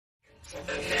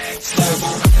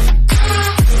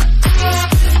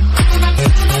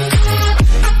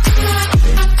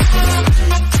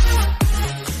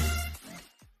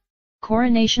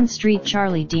Coronation Street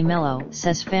Charli Melo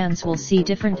says fans will see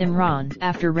different Imran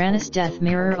after Ranas' death.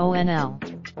 Mirror Onl.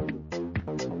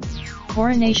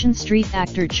 Coronation Street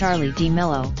actor Charli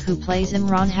Melo, who plays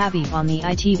Imran Habib on the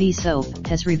ITV soap,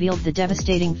 has revealed the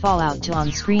devastating fallout to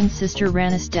on-screen sister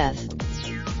Ranas' death.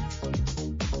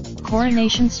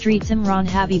 Coronation Street's Imran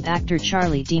Habib actor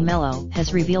Charli Melo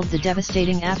has revealed the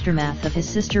devastating aftermath of his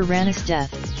sister Ranas'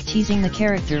 death, teasing the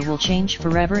character will change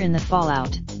forever in the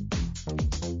fallout.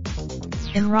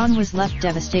 Imran was left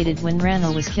devastated when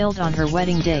Rana was killed on her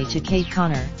wedding day to Kate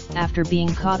Connor, after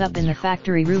being caught up in the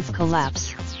factory roof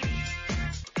collapse.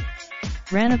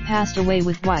 Rana passed away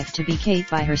with wife-to-be Kate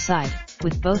by her side,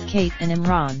 with both Kate and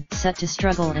Imran set to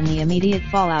struggle in the immediate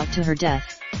fallout to her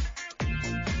death.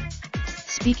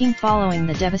 Speaking following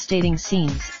the devastating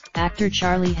scenes, actor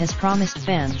Charli has promised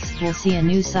fans will see a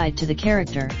new side to the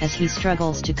character as he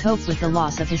struggles to cope with the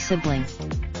loss of his sibling.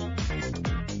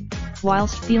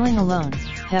 Whilst feeling alone,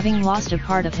 having lost a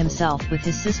part of himself with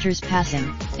his sister's passing,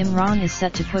 Imran is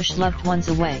set to push loved ones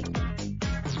away.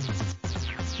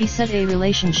 He said a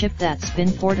relationship that's been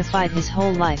fortified his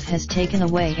whole life has taken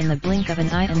away in the blink of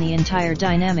an eye, and the entire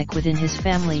dynamic within his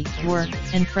family, work,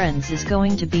 and friends is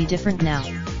going to be different now.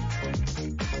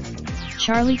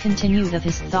 Charli continued of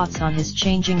his thoughts on his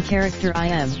changing character. I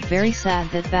am very sad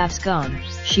that Bab's gone.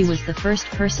 She was the first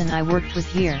person I worked with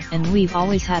here, and we've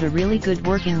always had a really good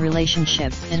working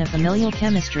relationship and a familial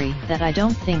chemistry that I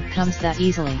don't think comes that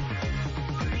easily.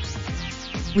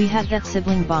 We had that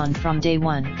sibling bond from day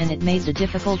one, and it made the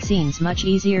difficult scenes much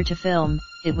easier to film.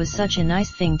 It was such a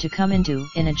nice thing to come into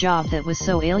in a job that was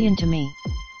so alien to me.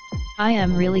 I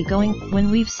am really going, when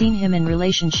we've seen him in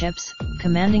relationships,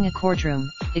 commanding a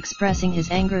courtroom, expressing his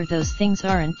anger, those things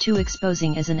aren't too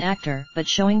exposing as an actor, but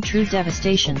showing true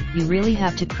devastation, you really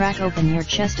have to crack open your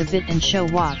chest a bit and show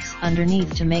what's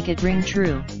underneath to make it ring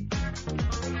true.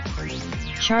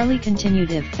 Charli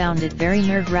continued, I've found it very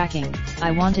nerve-wracking. I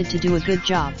wanted to do a good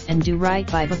job and do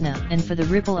right by Bhuvna and for the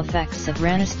ripple effects of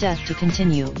Ranas' death to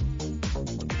continue.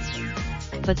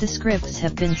 But the scripts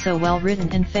have been so well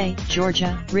written, and Faye,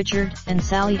 Georgia, Richard, and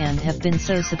Sally Ann have been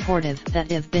so supportive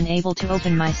that I've been able to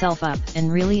open myself up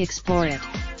and really explore it.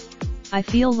 I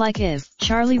feel like if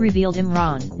Charli revealed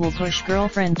Imran will push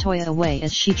girlfriend Toya away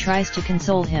as she tries to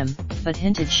console him, but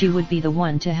hinted she would be the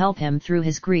one to help him through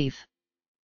his grief.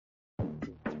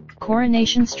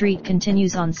 Coronation Street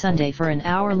continues on Sunday for an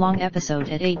hour-long episode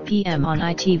at 8 p.m. on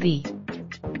ITV.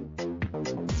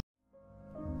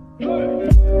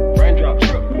 Raindrop,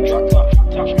 drop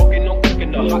top smoking, no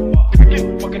cooking the hot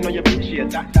pot. Fucking on your bitch, yeah,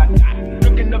 that.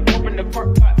 Looking up, open the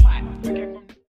park pot.